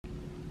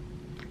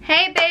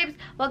Hey babes,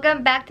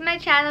 welcome back to my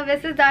channel.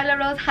 This is Darla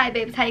Rose. Hi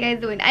babes, how you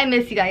guys doing? I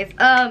miss you guys.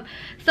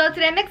 So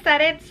today I'm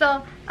excited.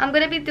 So I'm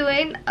gonna be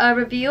doing a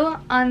review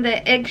on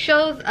the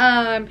Eggshow's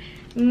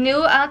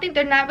new, I don't think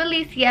they're not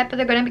released yet, but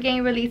they're gonna be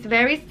getting released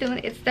very soon.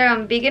 It's their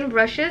vegan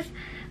brushes.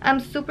 I'm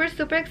super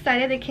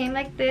excited. They came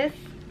like this.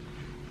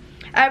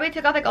 I already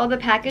took off like all the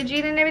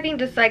packaging and everything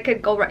just so I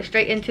could go right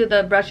straight into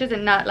the brushes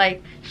and not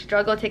like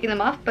struggle taking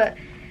them off. But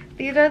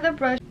these are the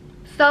brushes.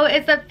 So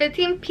it's a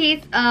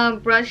 15-piece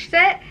brush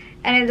set,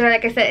 and it's,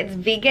 like I said, it's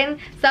vegan.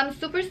 So I'm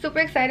super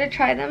excited to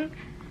try them.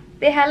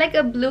 They had like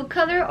a blue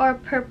color or a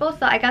purple,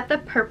 so I got the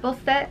purple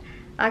set.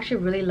 I actually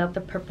really love the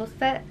purple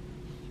set.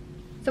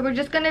 So we're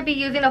just gonna be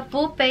using a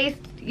full face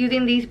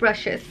using these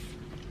brushes.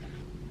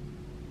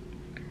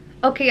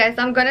 Okay guys,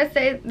 so I'm gonna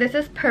say this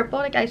is purple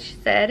like I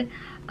said.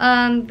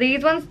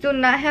 These ones do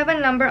not have a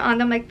number on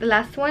them like the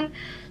last one.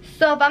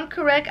 So if I'm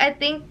correct, I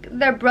think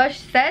their brush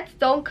sets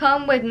don't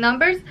come with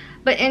numbers,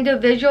 but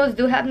individuals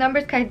do have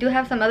numbers, because I do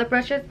have some other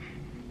brushes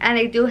and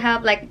they do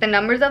have like the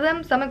numbers of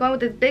them. So I'm going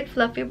with this big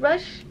fluffy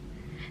brush,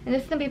 and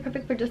this is gonna be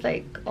perfect for just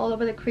like all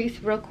over the crease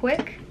real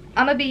quick.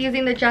 I'm gonna be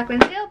using the Jaclyn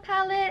Hill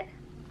palette,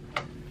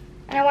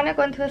 and I want to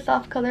go into a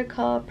soft color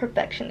called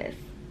Perfectionist,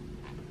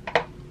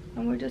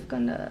 and we're just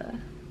gonna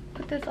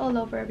put this all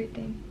over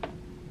everything.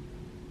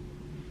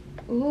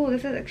 Ooh,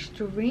 this is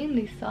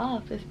extremely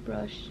soft, this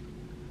brush.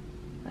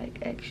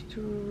 Like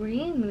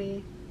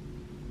extremely.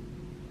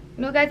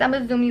 You know guys, I'm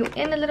gonna zoom you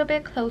in a little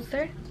bit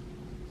closer.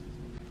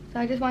 So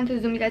I just wanted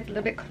to zoom you guys a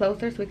little bit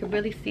closer so we could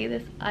really see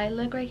this eye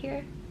look right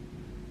here.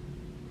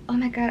 Oh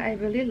my god, I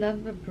really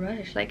love the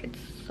brush. Like it's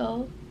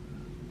so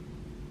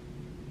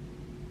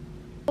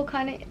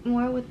kind of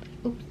more with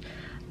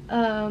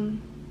I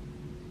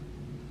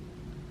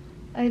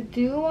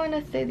do want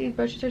to say these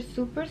brushes are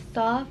super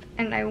soft,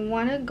 and I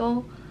want to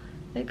go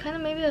like kind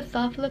of maybe a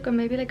soft look or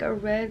maybe like a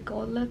red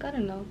gold look. I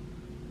don't know.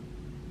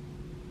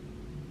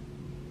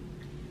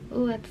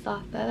 Ooh, that's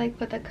soft. I like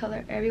put that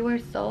color everywhere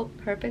so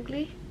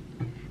perfectly.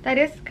 That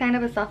is kind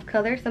of a soft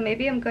color, so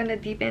maybe I'm going to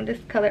deepen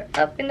this color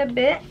up in a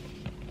bit.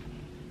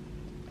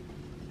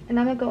 And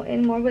I'm going to go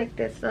in more with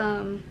this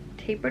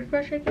tapered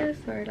brush, I guess,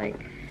 or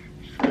like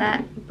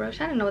flat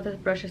brush. I don't know what this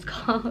brush is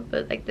called,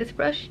 but like this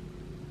brush.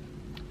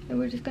 And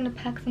we're just going to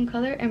pack some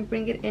color and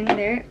bring it in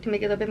there to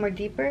make it a little bit more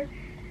deeper.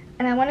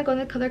 And I want to go in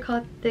the color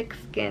called Thick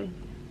Skin.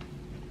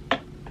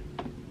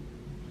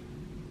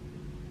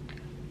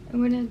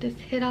 And we're going to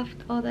just hit off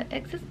all the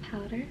excess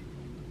powder.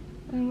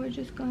 And we're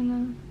just going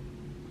to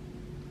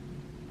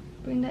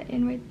bring that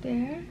in right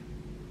there.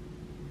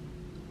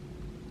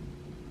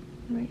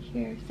 Right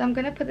here. So I'm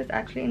going to put this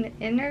actually in the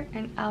inner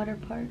and outer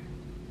part.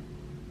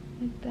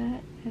 Like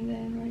that. And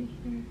then right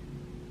here.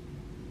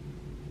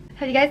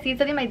 Have you guys seen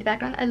something in my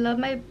background? I love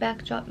my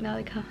backdrop now.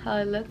 Like how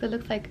it looks. It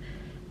looks like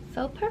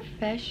so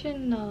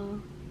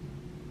professional.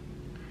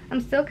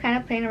 I'm still kind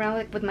of playing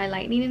around with my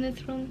lighting in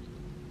this room.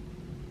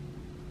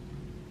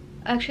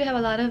 I actually have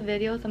a lot of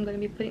videos I'm going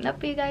to be putting up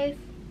for you guys.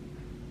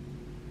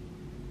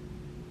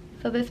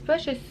 So this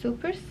brush is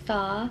super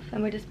soft,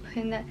 and we're just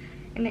putting that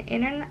in the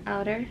inner and the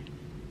outer.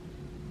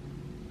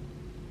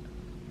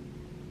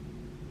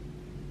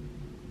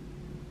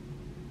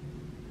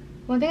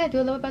 One thing I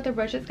do love about the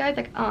brushes, guys,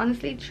 like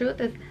honestly,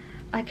 truth is,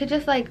 I could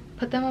just like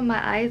put them on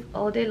my eyes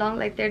all day long.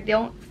 Like they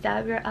don't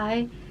stab your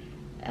eye,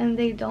 and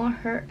they don't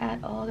hurt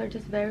at all. They're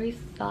just very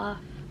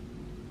soft.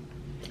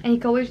 And you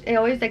can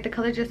always like the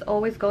color just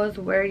always goes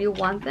where you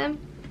want them.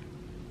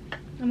 I'm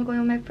gonna go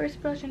on my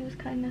first brush and just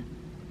kind of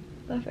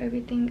buff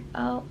everything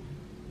out.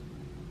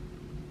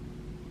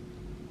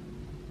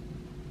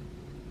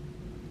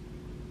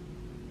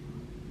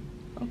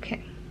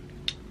 Okay.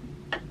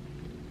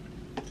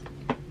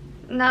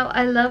 Now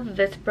I love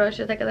this brush.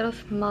 It's like a little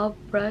small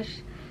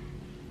brush,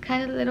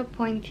 kind of a little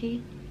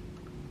pointy.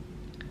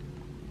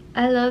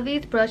 I love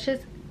these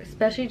brushes,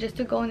 especially just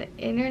to go in the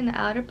inner and the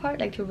outer part,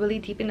 like to really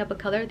deepen up a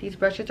color. These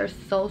brushes are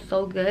so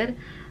good.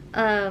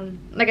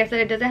 Like I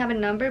said, it doesn't have a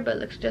number, but it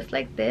looks just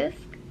like this.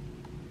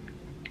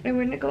 And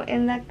we're gonna go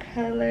in that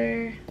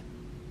color.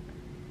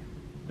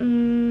 Let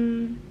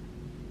me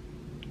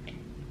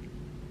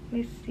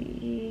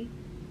see.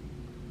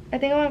 I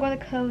think I want to go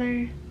the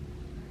color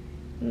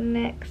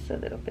next a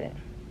little bit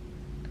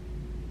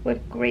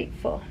with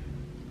Grateful.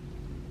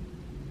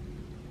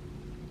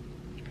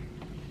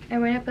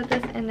 And we're gonna put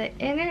this in the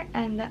inner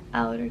and the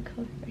outer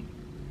color.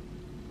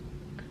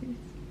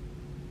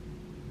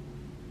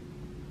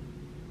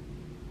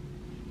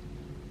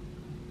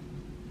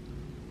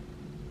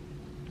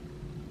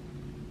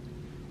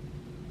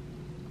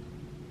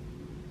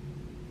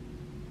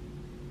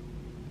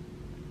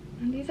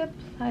 And these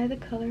apply the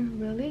color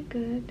really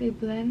good. They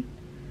blend.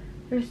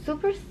 They're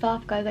super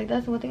soft, guys. Like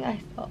that's one thing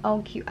I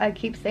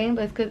keep saying,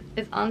 but it's because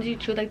it's honestly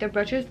true. Like their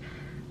brushes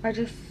are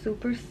just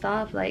super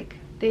soft. Like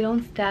they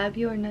don't stab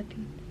you or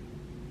nothing.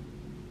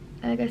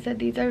 And like I said,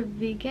 these are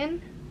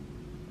vegan,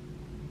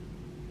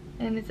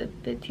 and it's a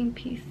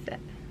 15-piece set.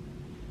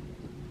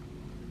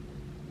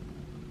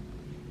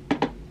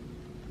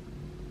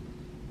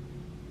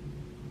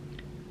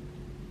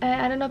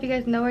 I don't know if you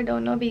guys know or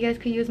don't know, but you guys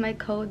could use my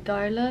code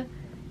Darla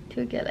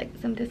to get like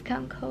some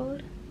discount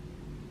code.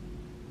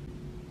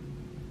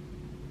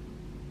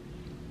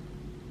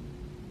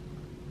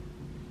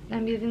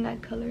 I'm using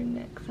that color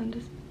next. I'm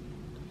just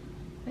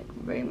like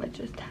very much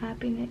just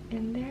tapping it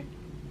in there,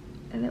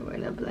 and then we're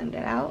gonna blend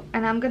it out.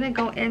 And I'm gonna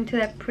go into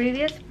that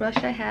previous brush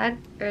I had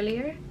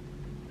earlier.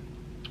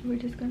 We're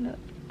just gonna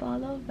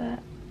follow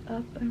that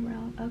up and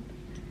around, up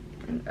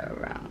and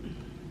around.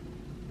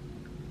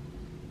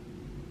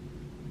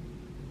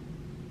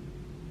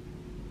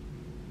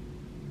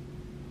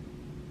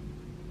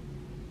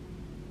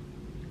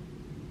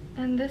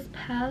 And this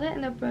palette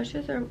and the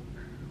brushes are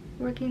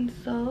working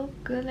so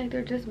good. Like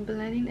they're just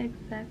blending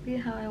exactly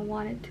how I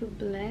want it to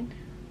blend.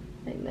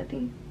 Like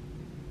nothing,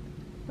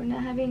 we're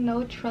not having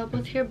no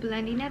troubles here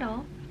blending at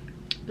all.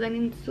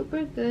 Blending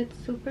super good,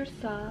 super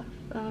soft.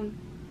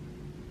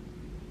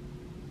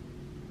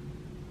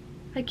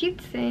 I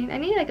keep saying I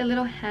need like a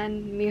little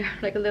hand mirror,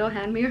 like a little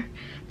hand mirror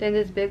than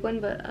this big one,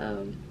 but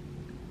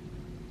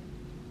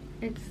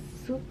it's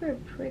super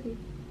pretty.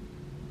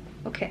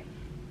 Okay,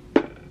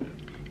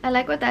 I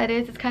like what that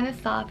is. It's kind of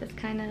soft. It's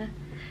kind of,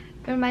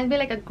 it reminds me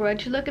like a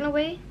grudge look in a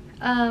way.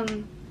 So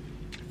I'm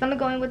gonna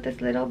go in with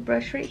this little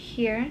brush right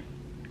here,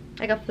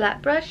 like a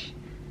flat brush,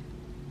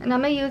 and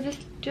I'm gonna use this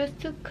just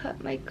to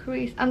cut my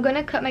crease. I'm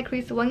gonna cut my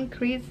crease, one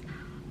crease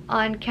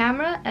on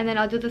camera, and then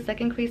I'll do the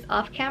second crease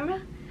off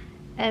camera,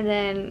 and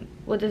then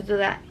we'll just do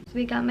that. So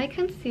we got my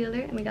concealer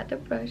and we got the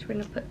brush. We're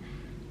gonna put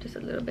just a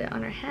little bit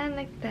on our hand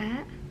like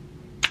that,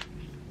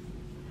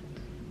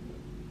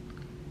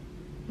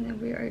 and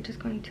then we are just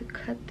going to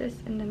cut this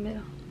in the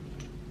middle.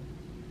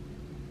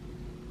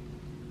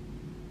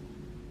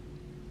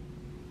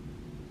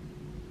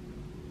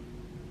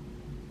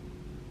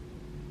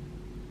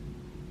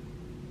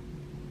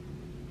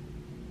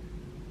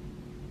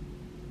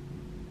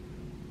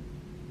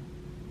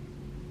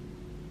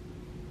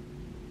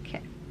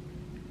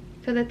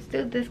 So let's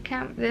do this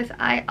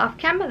eye off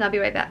camera and I'll be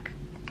right back.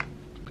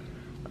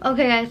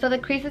 Okay guys, so the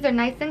creases are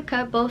nice and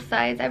cut both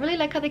sides. I really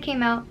like how they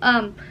came out.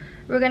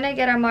 We're gonna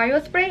get our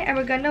Mario spray and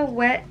we're gonna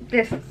wet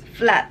this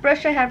flat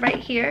brush I have right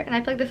here, and I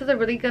feel like this is a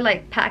really good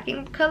like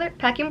packing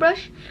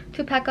brush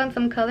to pack on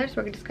some colors.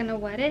 So we're just gonna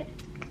wet it.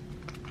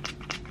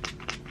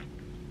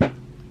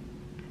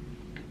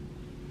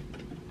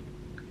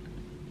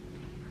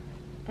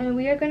 And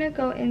we are gonna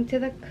go into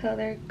the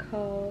color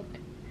called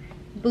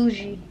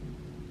Bougie.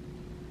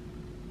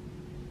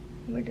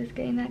 We're just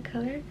getting that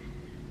color,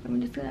 and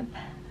we're just gonna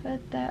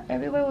put that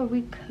everywhere where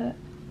we cut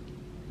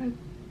our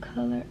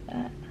color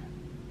at.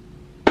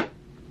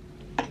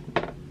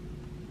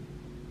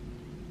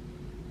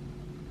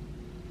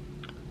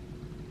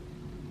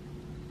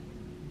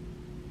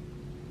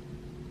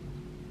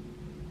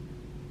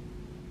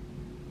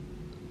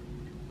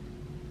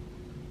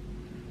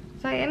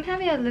 So I am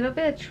having a little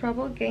bit of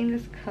trouble getting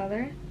this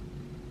color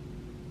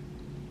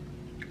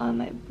on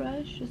my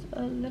brush, just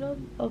a little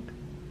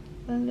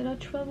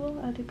trouble.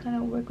 I have to kind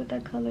of work with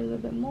that color a little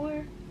bit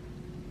more.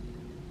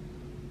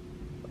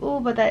 Oh,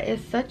 but that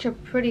is such a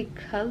pretty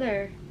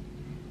color.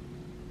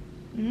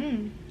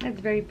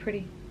 That's very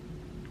pretty.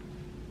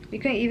 You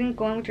can even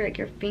go in with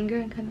your finger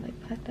and kind of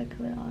like pat that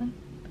color on.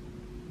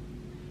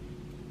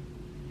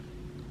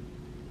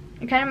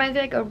 It kind of reminds me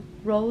of like a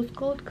rose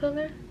gold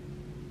color.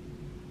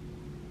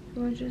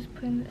 So we're just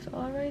putting this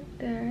all right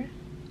there.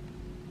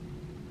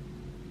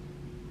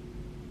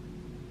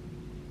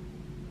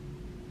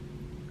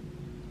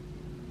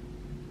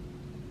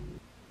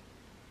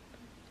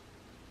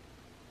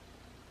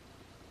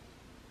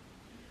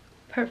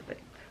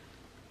 Perfect.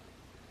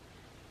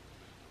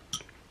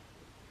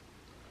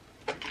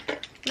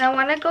 Now I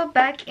want to go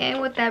back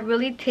in with that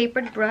really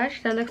tapered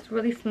brush that looks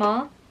really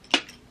small,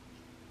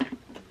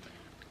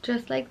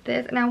 just like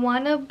this, and I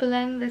want to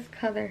blend this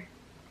color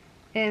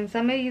in. So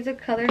I'm going to use a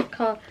color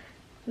called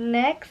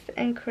Next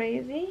and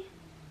Crazy,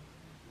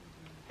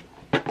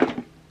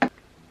 and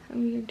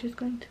we're just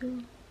going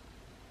to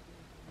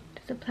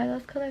just apply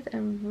those colors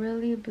and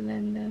really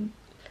blend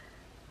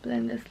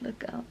this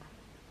look out.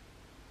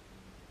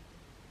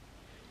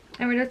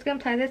 And we're just going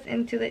to apply this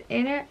into the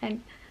inner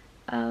and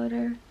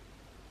outer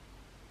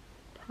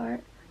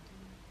part.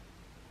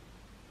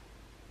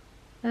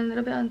 And a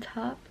little bit on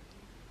top.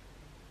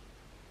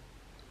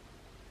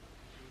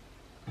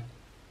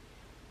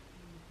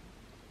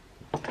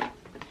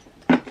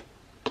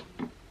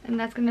 And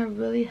that's going to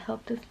really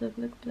help this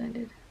look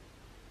blended.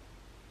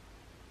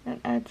 And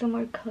add some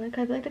more color.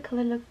 Cause I feel like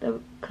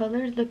the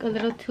colors look a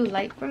little too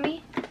light for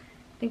me. I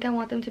think I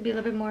want them to be a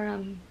little bit more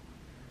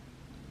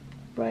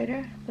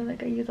brighter. I feel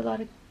like I use a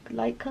lot of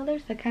light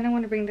colors. I kind of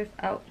want to bring this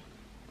out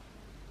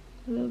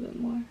a little bit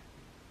more.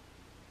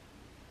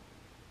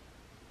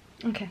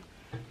 Okay.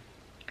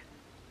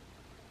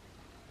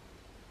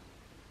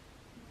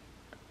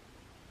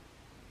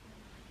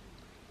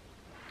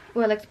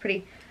 Well, it looks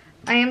pretty.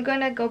 I am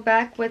going to go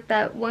back with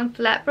that one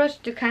flat brush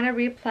to kind of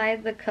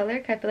reapply the color.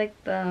 Cause I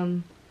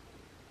feel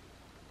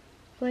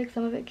like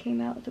some of it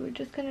came out. So we're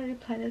just going to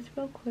reapply this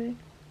real quick.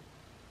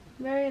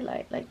 Very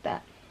light like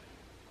that.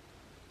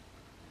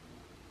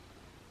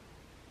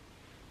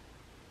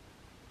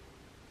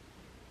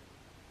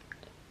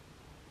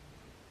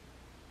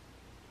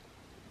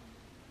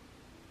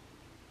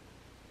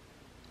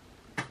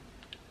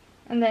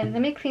 And then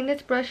let me clean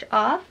this brush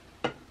off.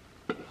 I'm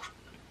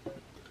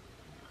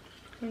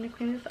gonna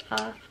clean this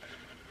off.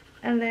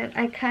 And then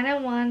I kind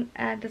of want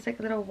to add this like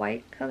a little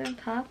white color on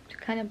top to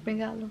kind of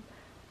bring out a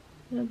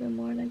little bit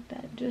more like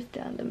that, just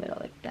down the middle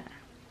like that.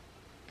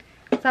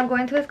 So I'm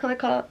going to this color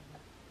called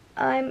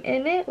I'm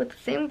In It with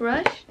the same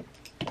brush,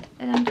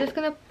 and I'm just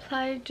gonna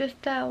apply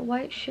just that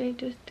white shade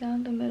just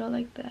down the middle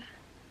like that.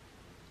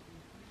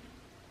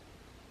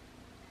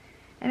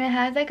 And it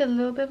has like a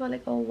little bit of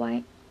like a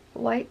white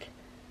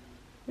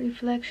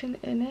reflection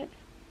in it.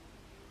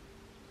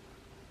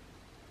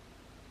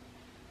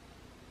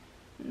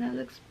 And that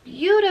looks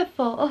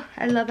beautiful. Oh,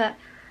 I love that.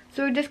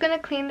 So we're just gonna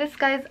clean this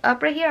guys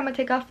up right here. I'm gonna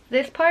take off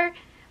this part.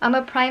 I'm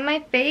gonna prime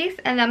my face,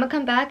 and I'm gonna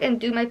come back and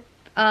do my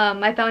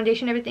my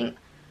foundation, everything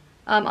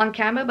on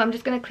camera. But I'm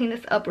just gonna clean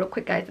this up real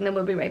quick, guys, and then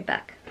we'll be right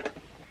back.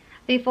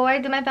 Before I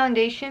do my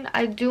foundation,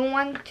 I do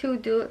want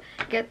to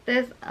get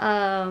this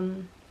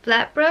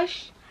flat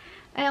brush,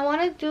 and I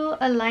want to do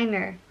a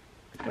liner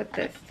with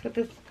this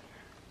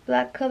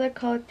black color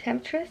called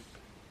Temptress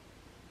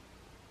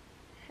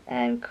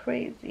and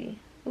Crazy.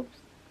 Oops.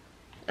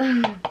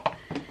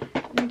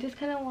 I just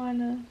kind of want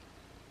to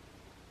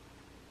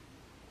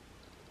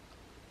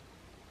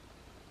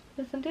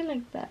do something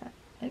like that,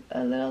 like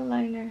a little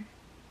liner.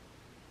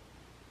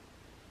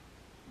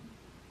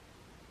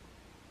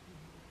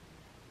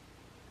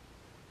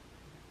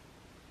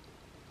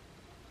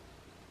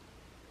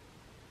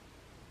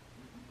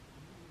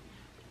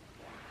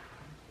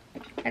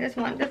 I just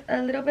want this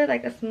a little bit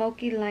like a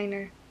smoky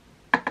liner.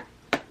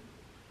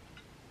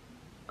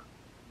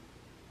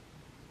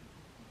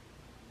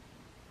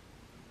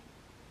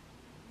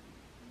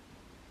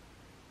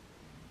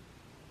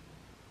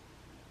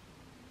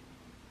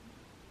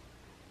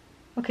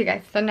 Okay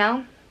guys, so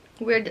now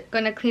we're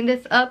gonna clean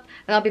this up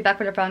and I'll be back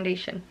for the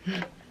foundation.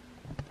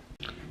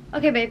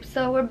 Okay babe,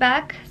 so we're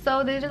back.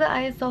 So these are the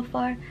eyes so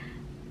far.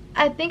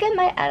 I think I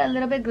might add a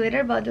little bit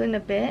glitter, but I'll do it in a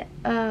bit.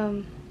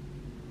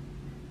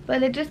 But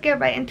let's just get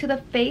right into the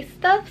face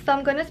stuff. So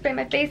I'm gonna spray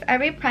my face. I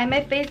already primed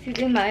my face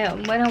using my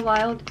Wet n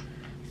Wild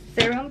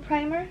serum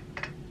primer.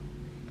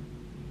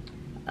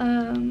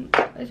 I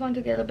just wanted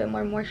to get a little bit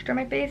more moisture on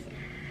my face.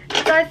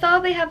 So I saw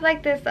they have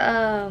like this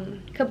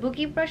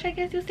kabuki brush, I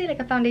guess you'll say, like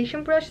a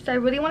foundation brush. So I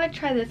really want to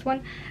try this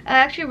one. I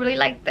actually really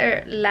like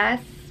their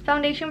last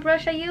foundation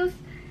brush I used,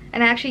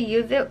 and I actually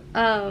used it.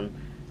 So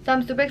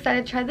I'm super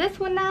excited to try this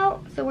one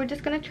now. So we're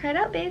just gonna try it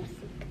out, babes.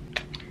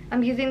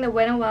 I'm using the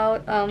Wet n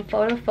Wild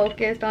Photo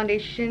Focus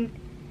foundation.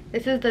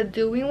 This is the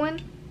dewy one.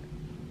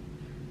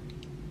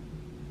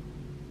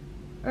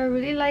 I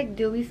really like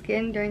dewy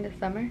skin during the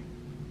summer.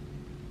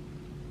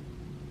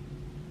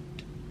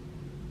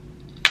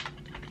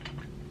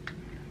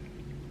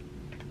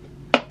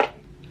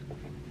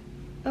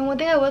 And one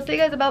thing I will say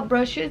guys about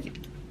brushes,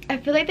 I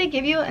feel like they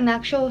give you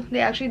they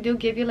actually do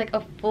give you like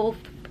a full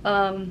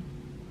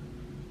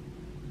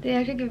they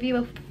actually give you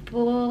a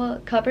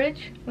full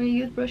coverage when you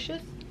use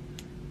brushes.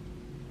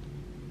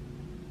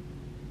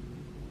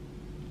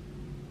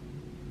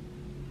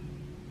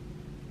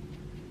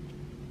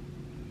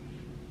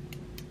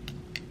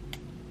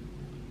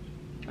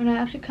 And I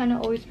actually kind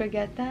of always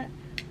forget that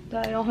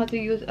I don't have to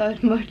use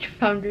as much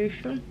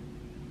foundation.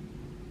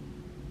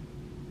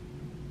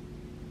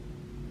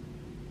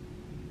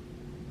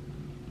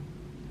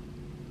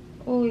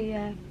 Oh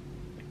yeah,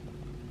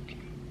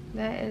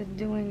 that is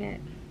doing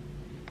it.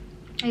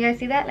 You guys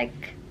see that?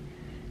 Like,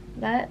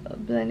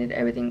 that blended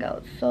everything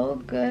out so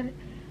good.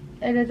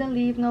 It doesn't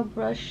leave no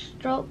brush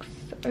strokes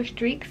or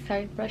streaks.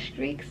 Sorry, brush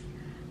streaks.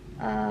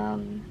 I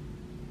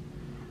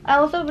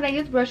also, when I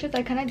use brushes,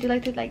 I kind of do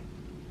like to like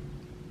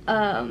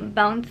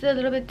bounce it a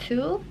little bit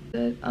too.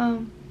 But,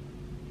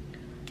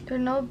 there are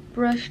no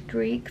brush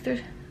streaks. There's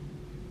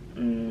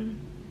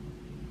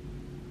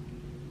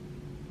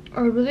I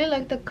really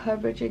like the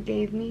coverage it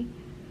gave me.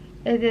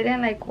 It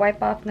didn't like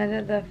wipe off none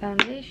of the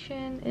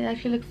foundation. It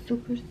actually looks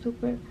super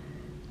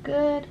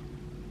good.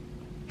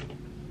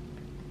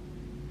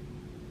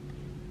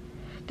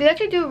 They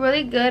actually do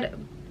really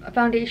good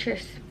foundation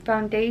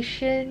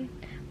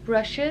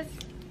brushes.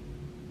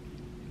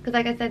 Because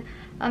like I said,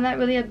 I'm not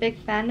really a big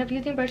fan of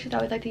using brushes. I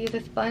always like to use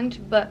a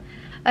sponge, but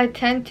I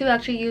tend to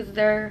actually use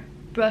their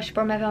brush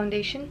for my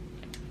foundation.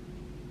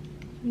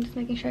 I'm just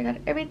making sure I got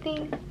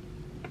everything.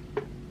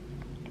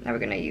 Now we're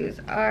gonna use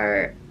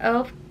our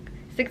e.l.f.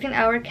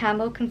 16-hour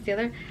Camo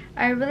Concealer.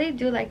 I really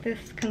do like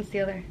this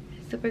concealer.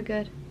 It's super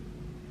good.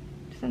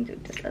 Just gonna do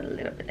just a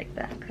little bit like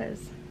that,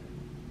 cause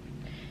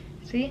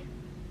see?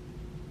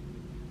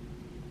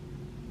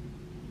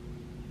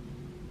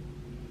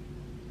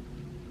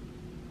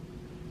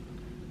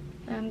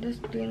 I'm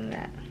just doing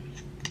that.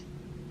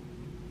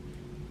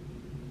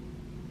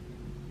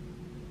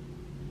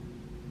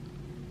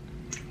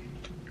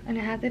 And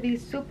I have to be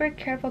super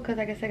careful because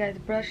like I said guys,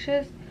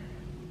 brushes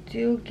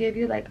do give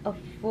you like a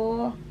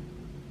full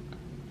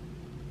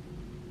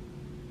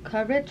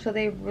coverage, so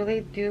they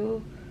really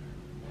do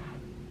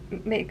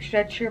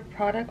stretch your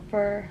product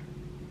for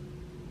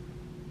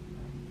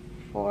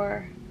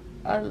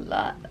a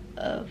lot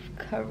of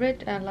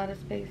coverage and a lot of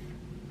space.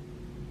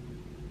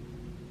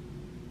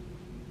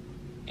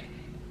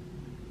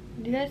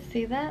 Do you guys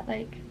see that?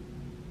 Like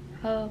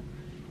how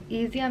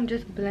easy I'm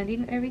just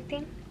blending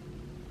everything?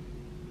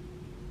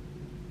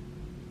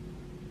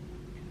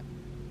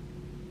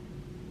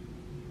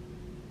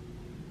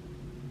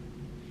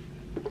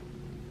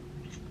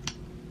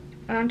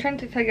 And I'm trying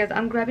to tell you guys,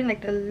 I'm grabbing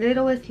like the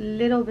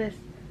little bit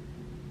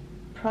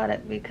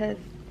product because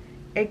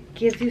it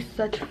gives you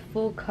such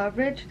full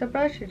coverage. The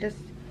brush, it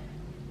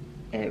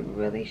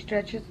really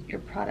stretches your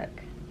product.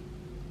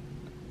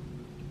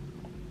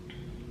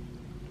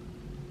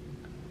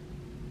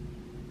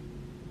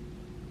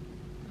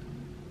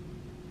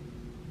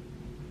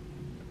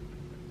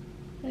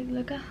 Like,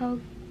 look at how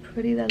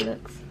pretty that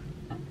looks.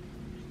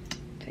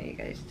 So you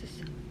guys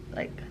just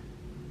like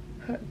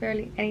put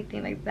barely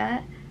anything like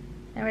that,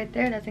 and right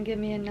there doesn't give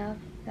me enough.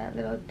 That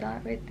little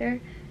dot right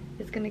there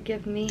is gonna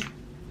give me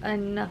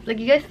enough. Like,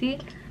 you guys see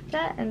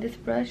that? And this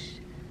brush,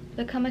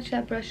 look how much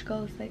that brush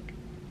goes. Like,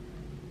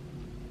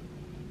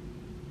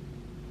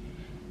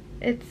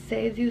 it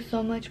saves you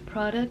so much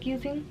product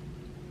using.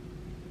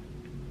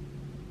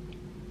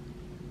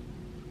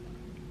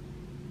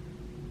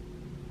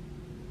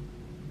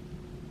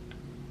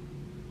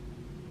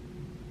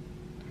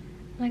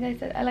 Like I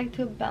said, I like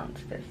to bounce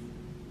this.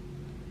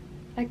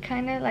 I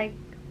kind of like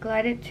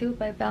glide it too.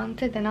 If I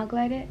bounce it, then I'll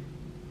glide it.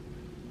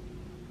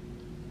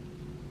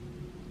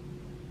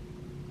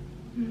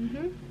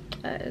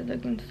 That is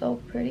looking so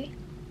pretty.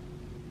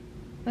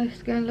 My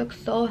skin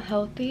looks so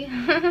healthy.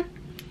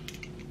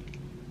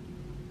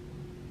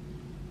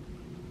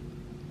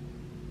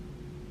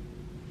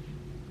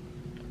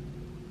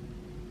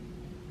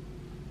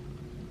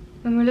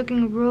 When we're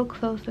looking real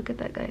close, look at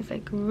that, guys.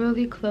 Like,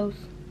 really close.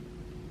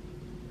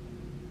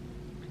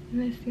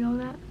 You guys see all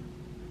that?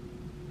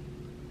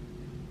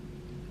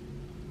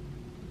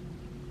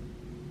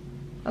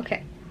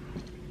 Okay.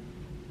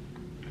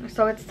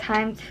 So it's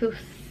time to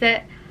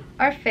set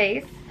our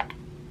face.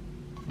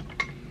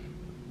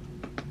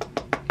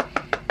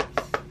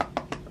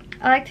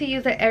 I like to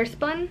use an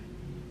airspun.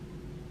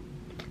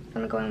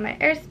 So I'm going with my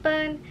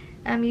airspun.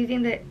 I'm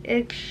using the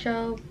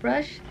Eigshow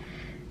brush.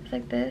 It's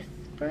like this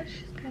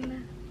brush. It's kind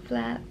of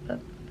flat but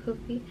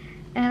poofy.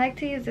 And I like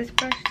to use this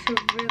brush to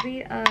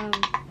really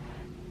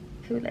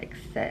to like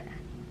set.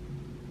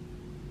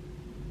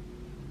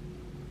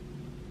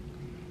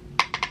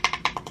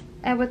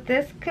 And with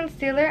this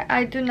concealer,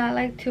 I do not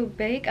like to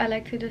bake. I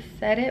like to just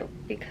set it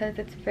because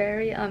it's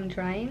very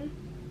drying.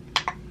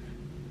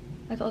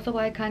 That's also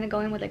why I kind of go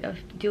in with like a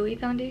dewy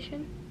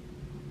foundation.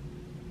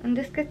 And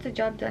this gets the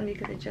job done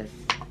because it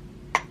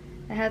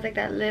has like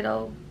that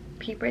little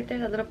peep right there,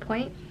 that little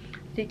point.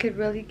 So you could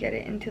really get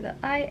it into the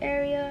eye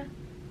area,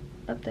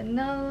 up the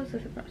nose.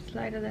 This is the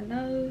slide of the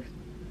nose.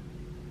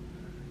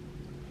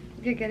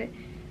 You could get it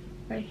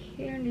right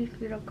here in these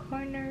little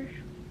corners.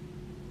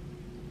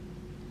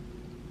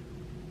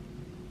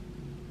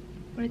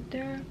 Right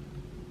there.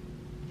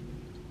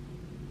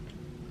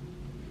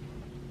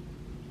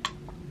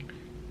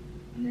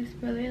 And this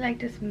really like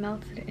just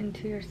melts it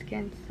into your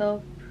skin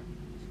so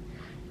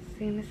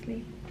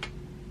seamlessly.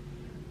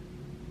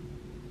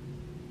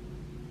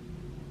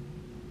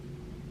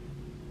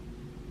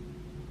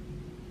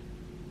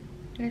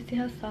 You guys see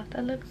how soft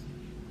that looks?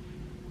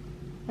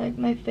 Like,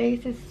 my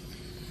face is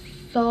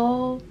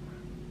so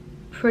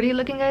pretty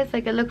looking, guys.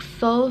 Like, it looks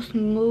so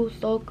smooth,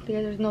 so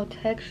clear. There's no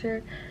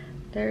texture.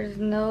 There's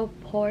no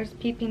pores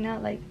peeping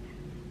out. Like,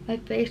 my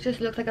face just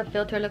looks like a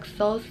filter. It looks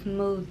so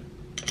smooth.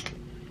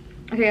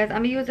 Okay, guys,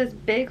 I'm gonna use this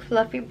big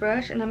fluffy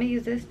brush, and I'm gonna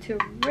use this to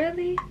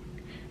really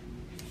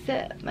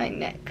set my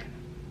neck.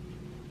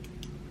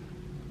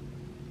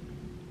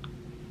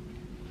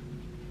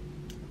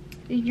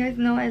 You guys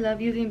know I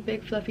love using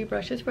big fluffy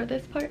brushes for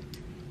this part.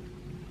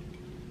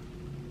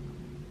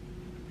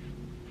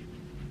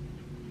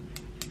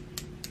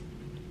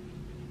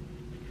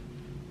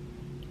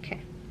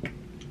 Okay.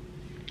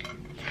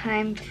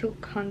 Time to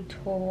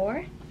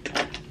contour.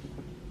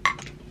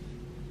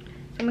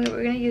 So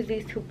we're gonna use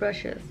these two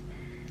brushes.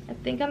 I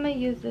think I'm gonna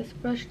use this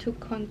brush to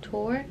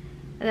contour, and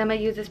then I'm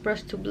gonna use this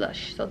brush to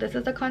blush. So this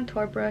is the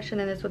contour brush, and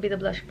then this will be the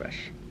blush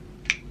brush.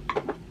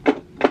 So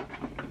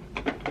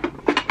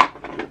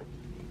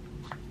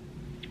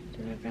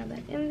I'm gonna grab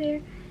that in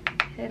there,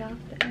 head off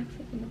the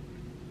exit.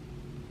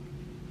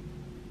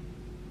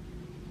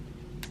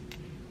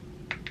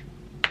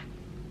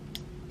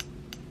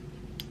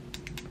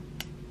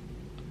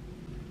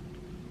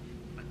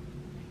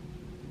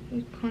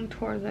 We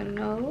contour the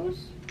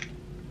nose.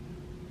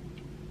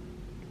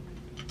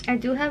 I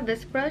do have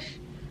this brush.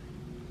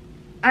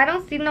 I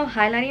don't see no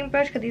highlighting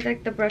brush because these are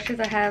like the brushes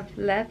I have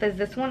left is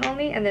this one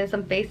only, and then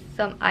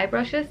some eye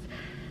brushes.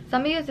 So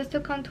I'm gonna use this to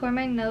contour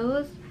my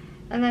nose,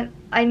 and then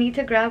I need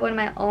to grab one of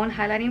my own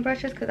highlighting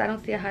brushes because I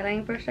don't see a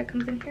highlighting brush that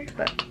comes in here.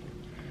 But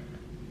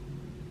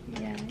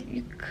yeah,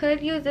 you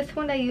could use this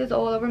one that I use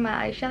all over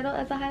my eyeshadow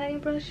as a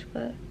highlighting brush,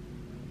 but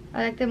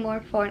I like it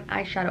more for an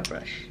eyeshadow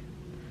brush.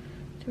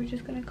 So we're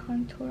just gonna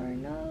contour our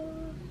nose.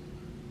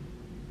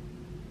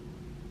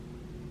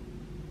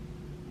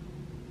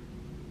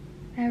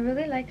 I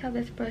really like how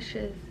this brush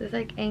is. It's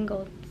like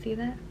angled. See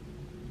that?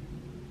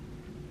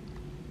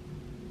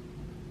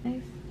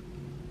 Nice.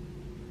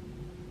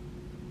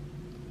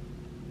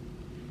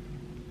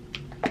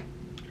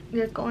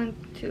 Just going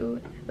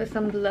to with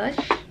some blush.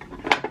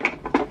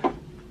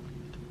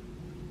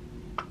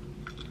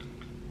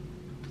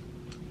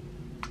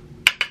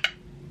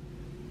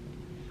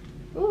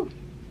 Ooh.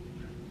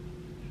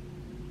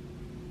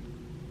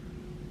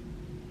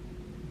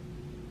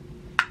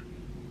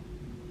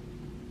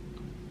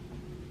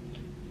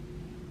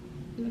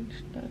 Let's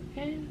start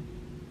in.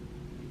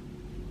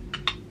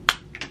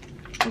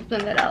 Let's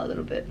blend that out a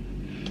little bit.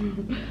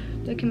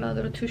 That came out a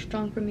little too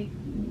strong for me.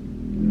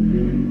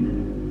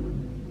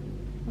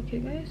 Okay,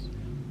 guys.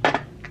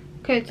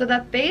 Okay, so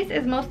that base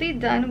is mostly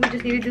done. We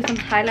just need to do some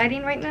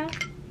highlighting right now.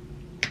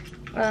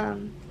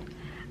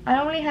 I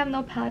don't really have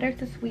no powder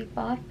to sweep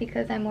off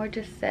because I'm more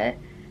just set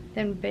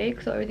than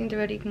bake, so everything's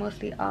already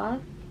mostly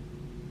off.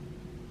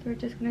 So we're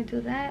just gonna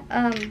do that.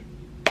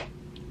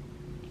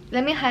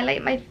 Let me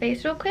highlight my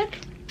face real quick,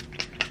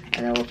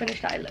 and then we'll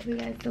finish the eyelid, you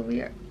guys.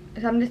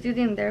 So I'm just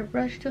using their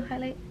brush to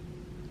highlight,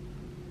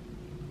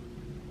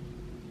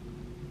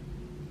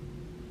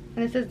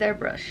 and this is their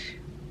brush.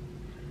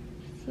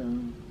 So,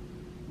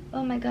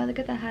 oh my god, look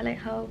at the highlight,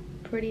 how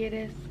pretty it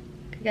is.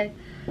 Okay guys,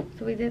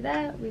 so we did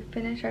that, we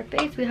finished our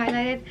face, we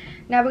highlighted.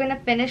 Now we're gonna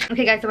finish.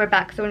 Okay guys, so we're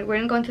back. So we're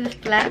gonna go into this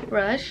flat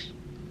brush,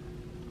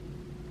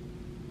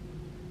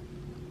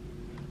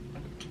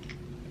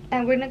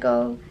 and we're gonna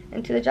go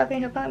into the chocolate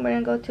hill palette. We're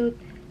gonna go to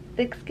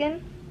thick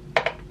skin,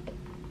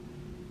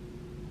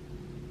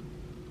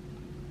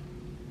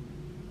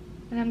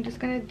 and I'm just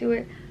gonna do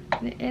it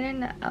in the inner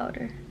and the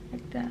outer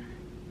like that.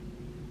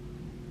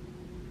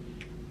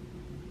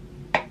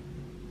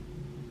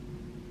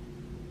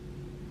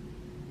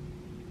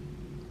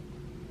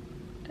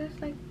 Just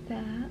like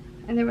that.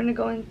 And then we're gonna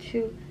go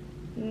into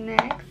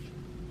next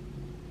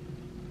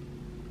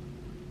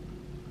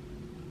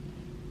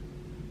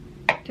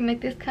to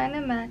make this kind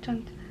of match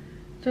on.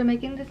 So we're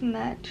making this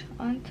match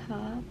on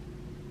top.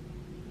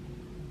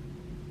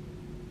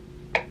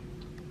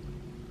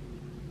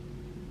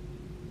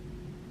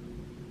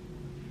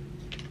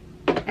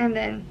 And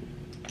then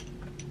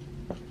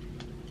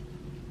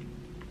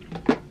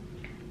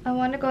I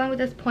want to go in with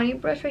this pointy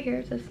brush right here.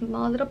 It's a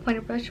small little pointy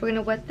brush. We're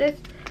gonna wet this.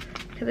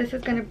 So this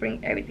is gonna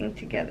bring everything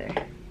together.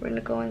 We're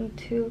gonna go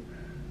into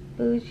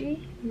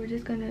bougie. We're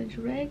just gonna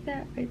drag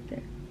that right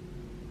there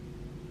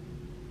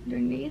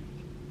underneath,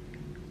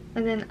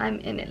 and then I'm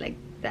in it like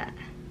that.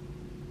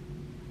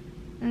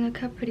 And look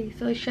how pretty.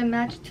 So it should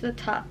match to the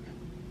top.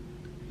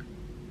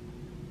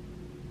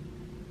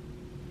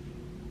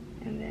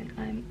 And then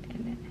I'm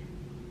in it.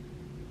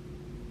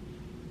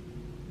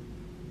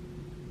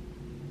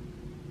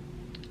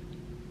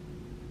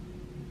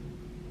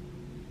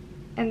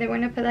 And then we're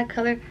gonna put that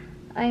color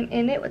I'm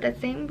in it with that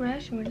same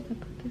brush, and we're just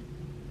gonna put this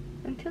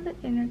into the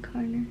inner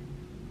corner.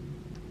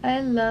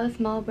 I love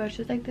small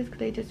brushes like this because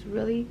they just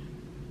really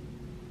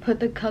put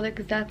the color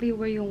exactly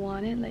where you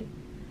want it. Like,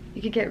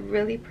 you could get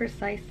really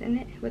precise in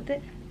it with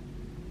it.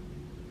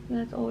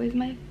 That's always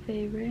my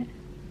favorite.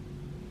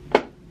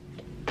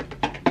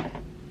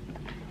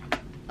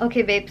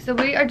 Okay babe, so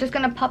we are just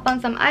gonna pop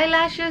on some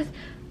eyelashes,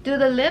 do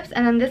the lips,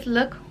 and then this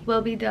look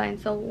will be done.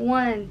 So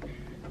 1,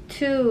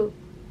 2,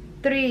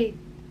 3.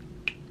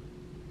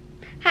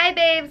 Hi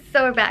babes,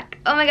 so we're back.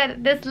 Oh my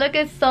god, this look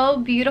is so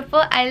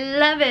beautiful. I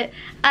love it.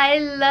 I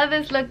love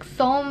this look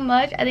so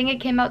much. I think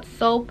it came out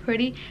so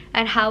pretty,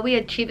 and how we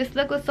achieved this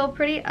look was so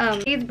pretty.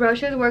 These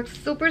brushes work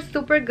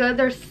super good.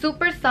 They're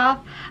super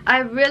soft. I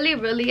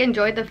really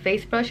enjoyed the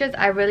face brushes.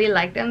 I really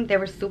liked them. They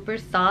were super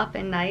soft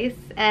and nice.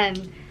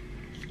 And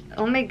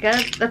oh my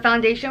god, the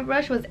foundation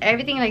brush was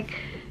everything. Like,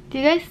 do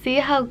you guys see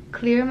how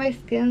clear my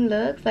skin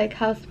looks? Like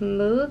how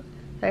smooth.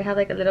 I have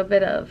like a little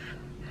bit of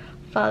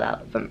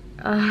fallout from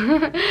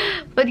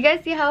but you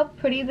guys see how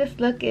pretty this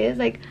look is?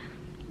 Like,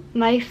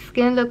 my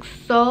skin looks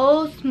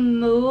so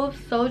smooth,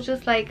 so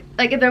just like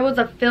if there was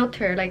a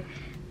filter. Like,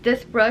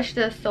 this brush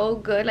does so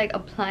good, like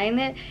applying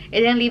it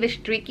didn't leave it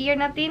streaky or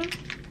nothing.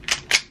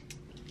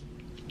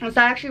 So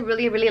I actually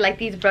really like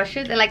these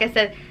brushes. And like I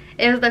said,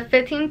 it was the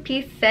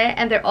 15-piece set,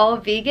 and they're all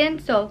vegan.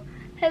 So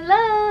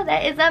hello,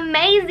 that is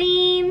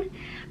amazing.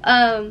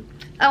 I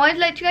wanted to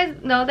let you guys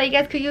know that you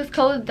guys could use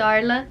code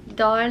Darla.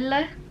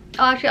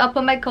 Oh, actually, I'll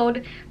put my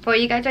code for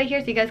you guys right here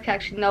so you guys can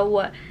actually know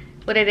what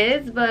it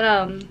is. But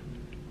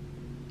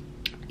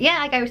yeah,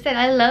 like I said,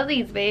 I love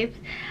these babes.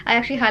 I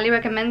actually highly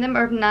recommend them.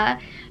 Or if not,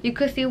 you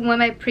could see one of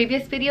my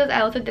previous videos. I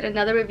also did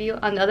another review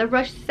on another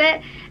brush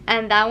set,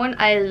 and that one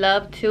I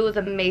love too. It was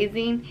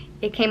amazing.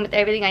 It came with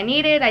everything I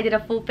needed. I did a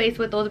full face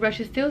with those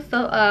brushes too.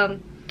 So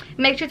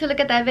make sure to look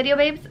at that video,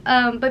 babes.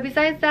 But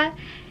besides that,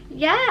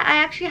 yeah, I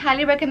actually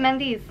highly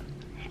recommend these.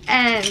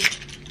 And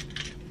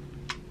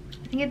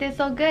I think it did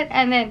so good.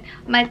 And then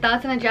my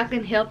thoughts on the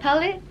Jaclyn Hill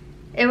palette.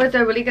 It was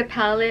a really good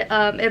palette.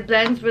 It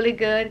blends really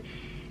good.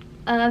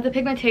 The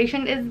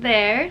pigmentation is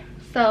there.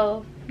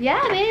 So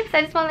yeah, babes,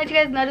 I just want to let you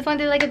guys know. I just want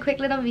to do like a quick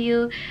little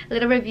review,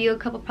 a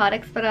couple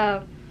products. But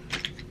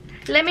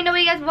let me know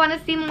what you guys want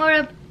to see more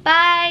of.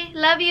 Bye,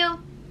 love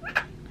you.